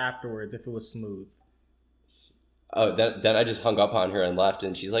says afterwards. If it was smooth. Oh, then I just hung up on her and left,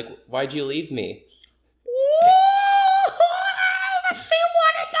 and she's like, "Why'd you leave me?"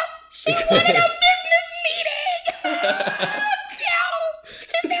 She wanted a business meeting.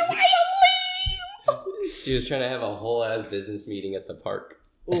 She said, "Why you leave?" She was trying to have a whole ass business meeting at the park.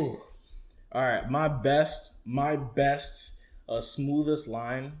 Ooh. All right, my best, smoothest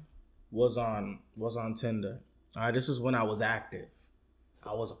line was on Tinder. All right, this is when I was active.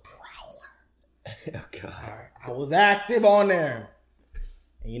 I was a prowler. Oh God. All right, I was active on there.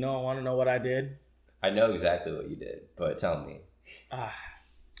 And you know, I want to know what I did. I know exactly what you did, but tell me.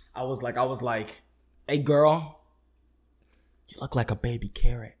 I was like, "Hey, girl, you look like a baby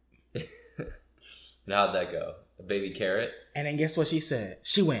carrot." And how'd that go? A baby carrot? And then guess what she said?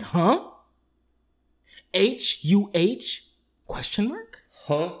 She went, "Huh? H-U-H? Question mark?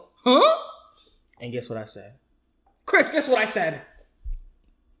 Huh? Huh?" And guess what I said? Chris, guess what I said?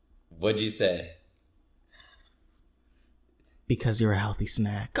 What'd you say? "Because you're a healthy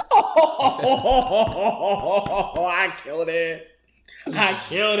snack." Oh, I killed it.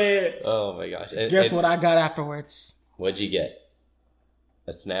 Oh my gosh. Guess what I got afterwards? What'd you get?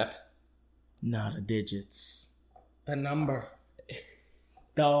 A snap? Not the digits. The number.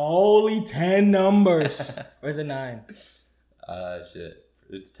 The only 10 numbers. Or is it 9? Shit.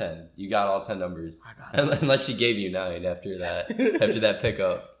 It's 10. You got all 10 numbers. I got it. Unless she gave you 9 after that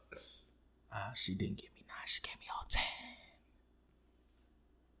pickup. She didn't give me 9. She gave me all 10.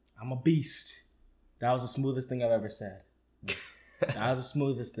 I'm a beast. That was the smoothest thing I've ever said. That was the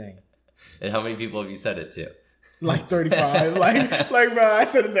smoothest thing. And how many people have you said it to? Like 35. like, bro, I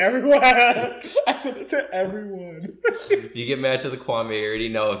said it to everyone. You get matched with the Kwame, you already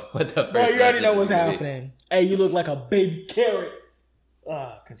know what the first Bro, you already know what's message is gonna happening. Hey, you look like a baby carrot.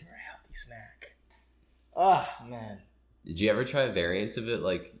 Because you're a healthy snack. Man. Did you ever try a variant of it?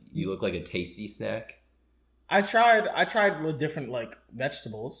 Like, you look like a tasty snack? I tried with different, like,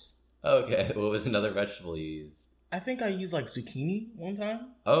 vegetables. Okay, what was another vegetable you used? I think I used, like, zucchini one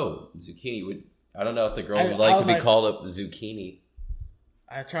time. Oh, zucchini. I don't know if the girls would like to be called a zucchini.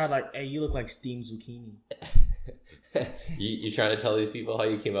 I tried, like, "Hey, you look like steamed zucchini." You trying to tell these people how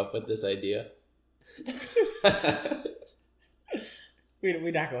you came up with this idea?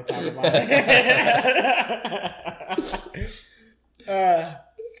 We're not going to talk about it.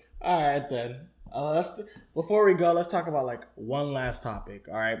 All right, then. Before we go, let's talk about, like, one last topic.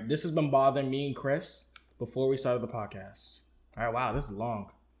 All right, this has been bothering me and Chris before we started the podcast. All right, wow, this is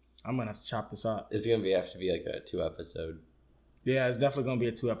long. I'm going to have to chop this up. It's going to have to be like a 2-episode. Yeah, it's definitely going to be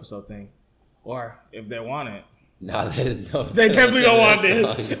a 2-episode thing. Or if they want it. No, they definitely don't want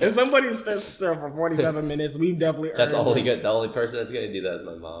this. If somebody sits there for 47 minutes, we definitely That's only good. The only person that's going to do that is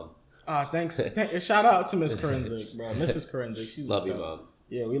my mom. Thanks. Shout out to Miss Korenzik, bro. Mrs. Korenzik. She's love you, Mom.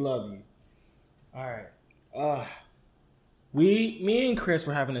 Yeah, we love you. All right. Me and Chris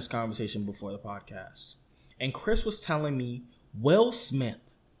were having this conversation before the podcast. And Chris was telling me Will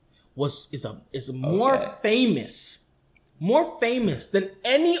Smith is more famous than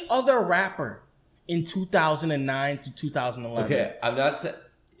any other rapper in 2009 to 2011. Okay, I'm not saying...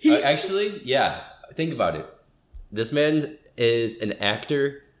 actually, yeah. Think about it. This man is an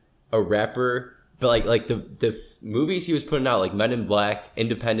actor, a rapper, but like the movies he was putting out, like Men in Black,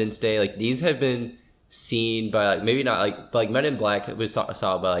 Independence Day, like these have been seen by like maybe not like, but like Men in Black was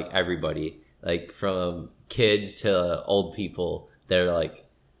saw by like everybody, like from kids to old people that are like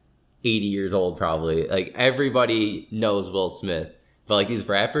 80 years old probably. Like everybody knows Will Smith. But like these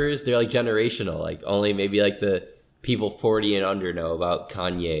rappers, they're like generational. Like only maybe like the people 40 and under know about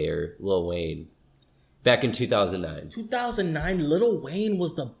Kanye or Lil Wayne. Back in 2009. 2009, Lil Wayne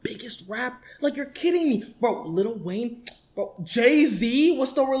was the biggest rap. Like you're kidding me, bro. Lil Wayne, bro. Jay-Z was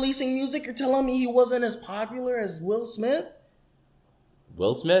still releasing music. You're telling me he wasn't as popular as Will Smith?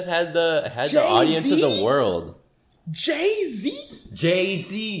 Will Smith had the audience of the world. Jay-Z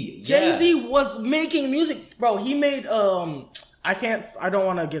was making music, bro. He made I don't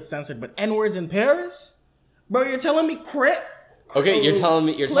want to get censored, but N-words in Paris, bro. You're telling me Okay, you're telling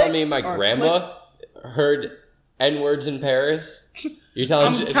me my grandma heard N-words in Paris. You're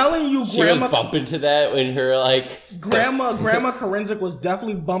telling I'm telling you, she was bumping to that when her like grandma Korenzik was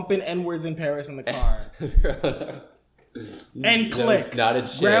definitely bumping N-words in Paris in the car. And Click. Not a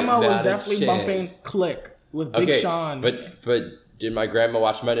chance. Grandma was definitely bumping Click with Big Sean. But did my grandma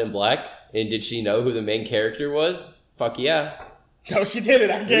watch Men in Black? And did she know who the main character was? Fuck yeah. No, she did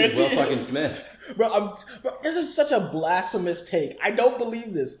it. I guarantee. Will fucking Smith. Bro, this is such a blasphemous take. I don't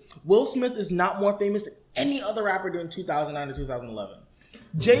believe this. Will Smith is not more famous than any other rapper during 2009 to 2011.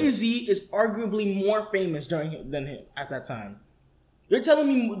 Jay-Z is arguably more famous than him at that time. You're telling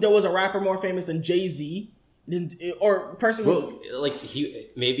me there was a rapper more famous than Jay-Z? Or person? Well, like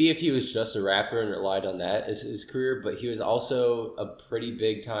maybe if he was just a rapper and relied on that as his career, but he was also a pretty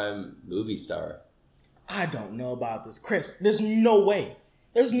big time movie star. I don't know about this, Chris. There's no way.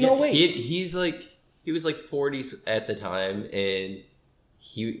 There's no way. He was like 40s at the time, and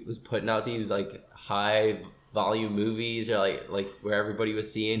he was putting out these like high volume movies, or like where everybody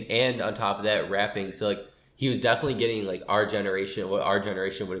was seeing, and on top of that, rapping. So like he was definitely getting like what our generation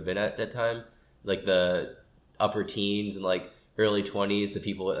would have been at that time, like the upper teens and like early 20s, the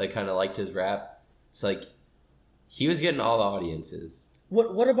people that kind of liked his rap. So like he was getting all the audiences.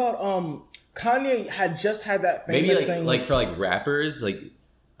 What about Kanye had just had that famous maybe thing, like for like rappers, like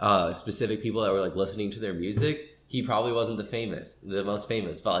specific people that were like listening to their music. He probably wasn't the most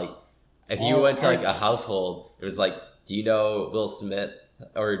famous, but like if you went to like a household, it was like, do you know Will Smith,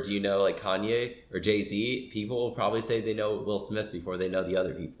 or do you know like Kanye or Jay-Z? People will probably say they know Will Smith before they know the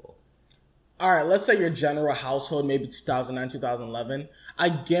other people. All right, let's say your general household, maybe 2009, 2011. I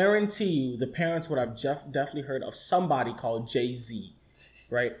guarantee you the parents would have definitely heard of somebody called Jay-Z,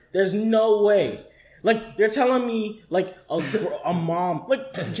 right? There's no way. Like, they're telling me, like, a mom,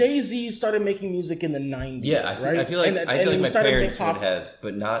 like, Jay-Z started making music in the 90s, yeah, right? I feel like my parents would have,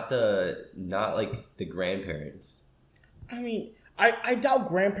 but not like the grandparents. I mean, I doubt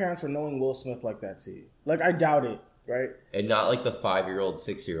grandparents were knowing Will Smith like that, too. Like, I doubt it, right? And not like the 5-year-olds,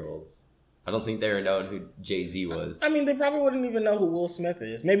 6-year-olds. I don't think they were knowing who Jay-Z was. I mean, they probably wouldn't even know who Will Smith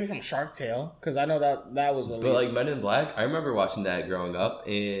is. Maybe from Shark Tale, because I know that was released. But like Men in Black, I remember watching that growing up,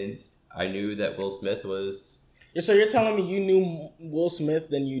 and I knew that Will Smith was. Yeah, so you're telling me you knew Will Smith,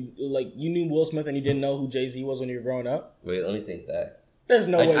 you knew Will Smith and you didn't know who Jay-Z was when you were growing up? Wait, let me think that. There's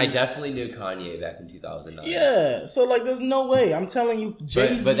no way. I definitely knew Kanye back in 2009. Yeah, so like, there's no way. I'm telling you,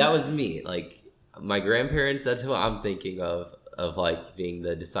 Jay-Z. But that was me. Like my grandparents, that's who I'm thinking of like being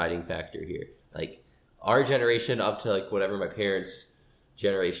the deciding factor here. Like our generation up to like whatever my parents'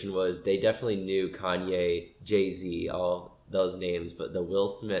 generation was, they definitely knew Kanye, Jay-Z, all those names, but the Will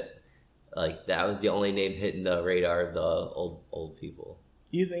Smith, like that was the only name hitting the radar of the old people.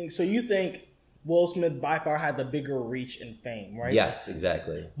 You think Will Smith by far had the bigger reach and fame, right? Yes,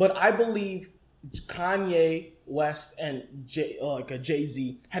 exactly. But I believe Kanye West and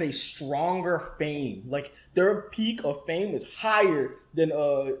Jay-Z had a stronger fame. Like their peak of fame is higher than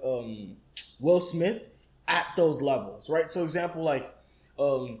Will Smith at those levels, right? So example, like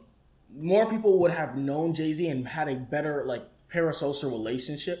more people would have known Jay-Z and had a better like parasocial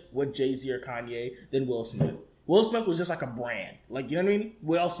relationship with Jay-Z or Kanye than Will Smith. Will Smith was just like a brand. Like, you know what I mean?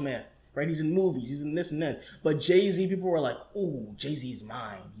 Will Smith, right? He's in movies, he's in this and that. But Jay-Z, people were like, ooh, Jay-Z's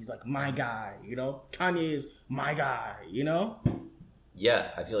mine. He's like my guy, you know? Kanye is my guy, you know?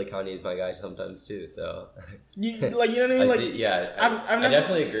 Yeah, I feel like Kanye is my guy sometimes too, so. You know what I mean? I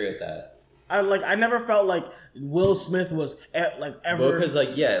definitely agree with that. I never felt like Will Smith was ever. Well, because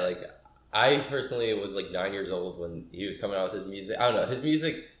I personally was like 9 years old when he was coming out with his music. I don't know, his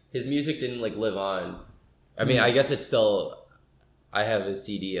music didn't like live on. I mean, I guess it's still. I have his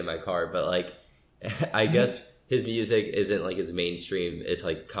CD in my car, but like, I guess his music isn't like as mainstream. It's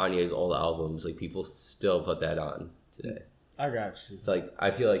like Kanye's old albums. Like people still put that on today. I got you. It's like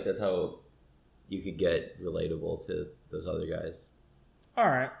I feel like that's how you could get relatable to those other guys. All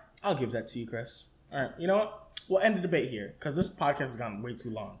right. I'll give that to you, Chris. All right. You know what? We'll end the debate here because this podcast has gone way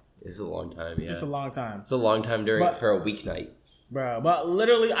too long. It's a long time, yeah. It's a long time. It's a long time for a weeknight. Bro, but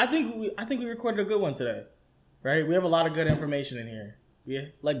literally, I think we recorded a good one today, right? We have a lot of good information in here. Yeah,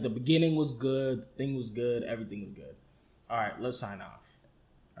 like the beginning was good, the thing was good, everything was good. All right, let's sign off.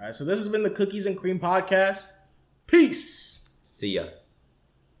 All right, so this has been the Cookies and Cream Podcast. Peace. See ya.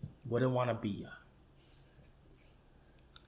 Wouldn't want to be ya.